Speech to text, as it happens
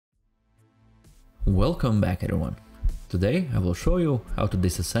Welcome back everyone. Today I will show you how to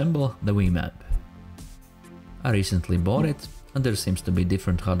disassemble the Wiim amp. I recently bought it and there seems to be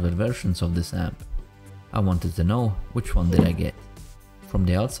different hardware versions of this amp. I wanted to know which one did I get. From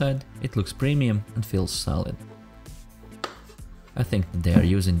the outside it looks premium and feels solid. I think that they are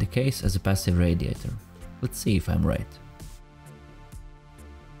using the case as a passive radiator. Let's see if I'm right.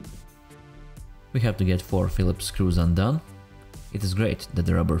 We have to get 4 Phillips screws undone. It is great that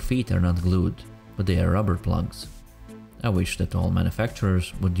the rubber feet are not glued, but they are rubber plugs. I wish that all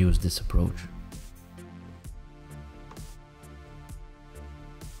manufacturers would use this approach.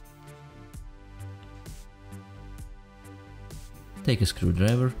 Take a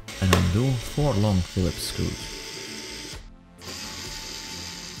screwdriver and undo 4 long Phillips screws.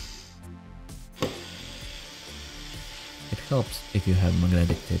 It helps if you have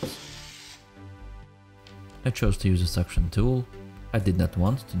magnetic tips. I chose to use a suction tool. I did not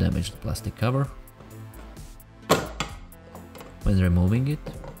want to damage the plastic cover. When removing it,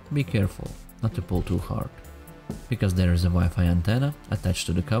 be careful not to pull too hard, because there is a Wi-Fi antenna attached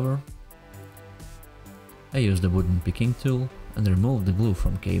to the cover. I used a wooden picking tool and removed the glue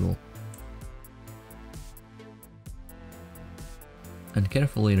from cable. And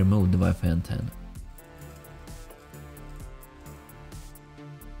carefully removed the Wi-Fi antenna.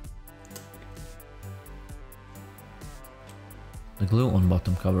 The glue on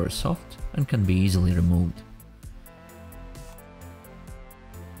bottom cover is soft and can be easily removed.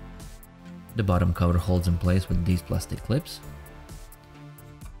 The bottom cover holds in place with these plastic clips.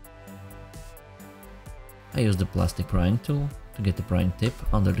 I used the plastic prying tool to get the prying tip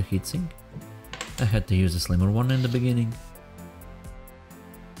under the heatsink. I had to use a slimmer one in the beginning.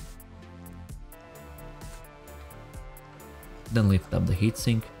 Then lift up the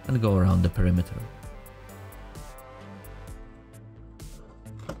heatsink and go around the perimeter.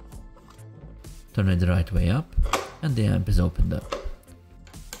 Turn it the right way up and the amp is opened up.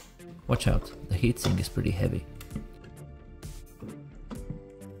 Watch out, the heatsink is pretty heavy.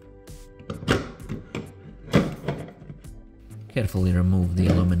 Carefully remove the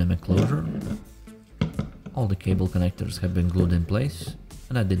aluminum enclosure. All the cable connectors have been glued in place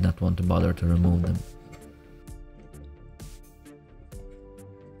and I did not want to bother to remove them.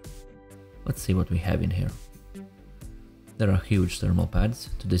 Let's see what we have in here. There are huge thermal pads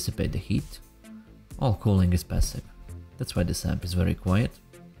to dissipate the heat. All cooling is passive. That's why this amp is very quiet.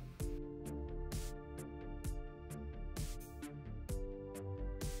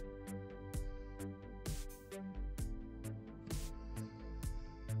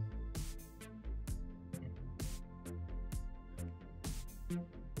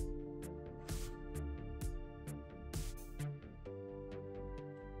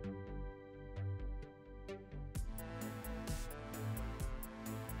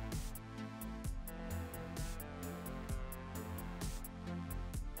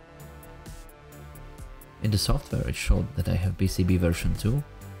 In the software it showed that I have PCB version 2,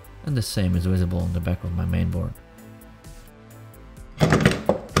 and the same is visible on the back of my mainboard.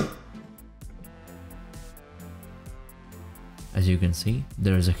 As you can see,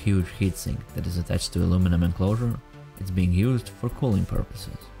 there is a huge heatsink that is attached to aluminum enclosure. It's being used for cooling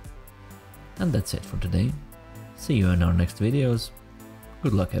purposes. And that's it for today. See you in our next videos.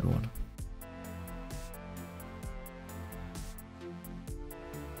 Good luck everyone.